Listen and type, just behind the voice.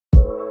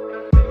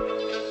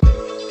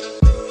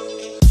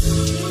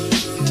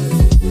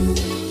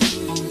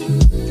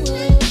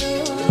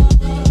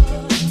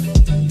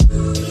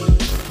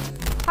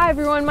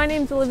everyone, my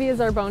name is Olivia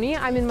Zarboni.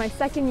 I'm in my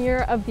second year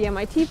of the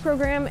MIT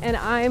program and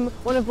I'm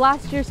one of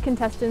last year's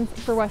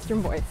contestants for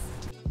Western Voice.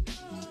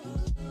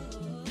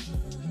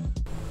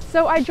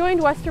 So I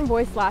joined Western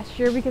Voice last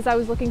year because I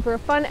was looking for a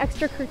fun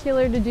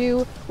extracurricular to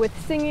do with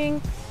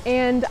singing,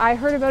 and I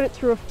heard about it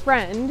through a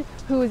friend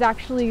who was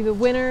actually the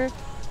winner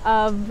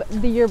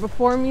of the year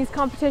before me's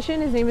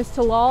competition. His name is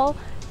Talal,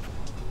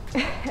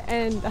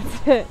 and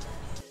that's it.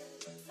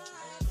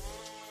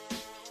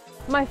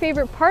 My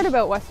favorite part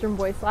about Western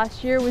Voice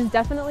last year was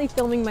definitely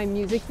filming my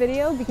music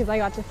video, because I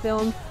got to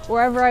film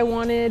wherever I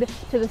wanted,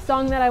 to the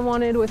song that I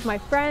wanted, with my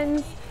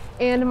friends,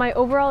 and my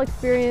overall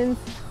experience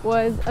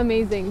was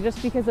amazing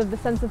just because of the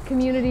sense of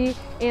community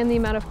and the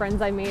amount of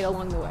friends I made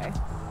along the way.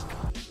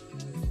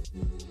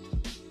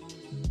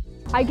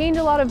 I gained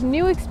a lot of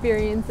new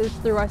experiences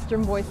through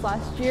Western Voice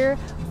last year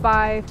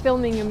by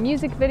filming a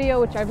music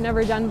video, which I've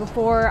never done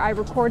before. I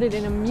recorded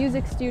in a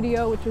music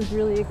studio, which was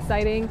really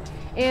exciting.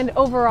 And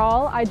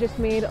overall, I just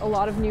made a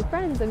lot of new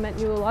friends and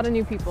met a lot of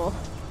new people.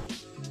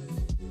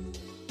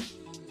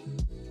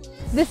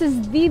 This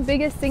is the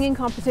biggest singing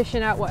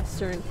competition at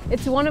Western.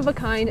 It's one of a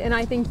kind, and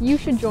I think you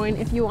should join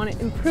if you want to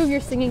improve your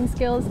singing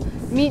skills,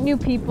 meet new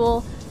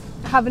people,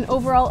 have an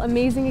overall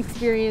amazing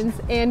experience,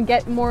 and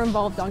get more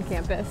involved on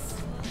campus.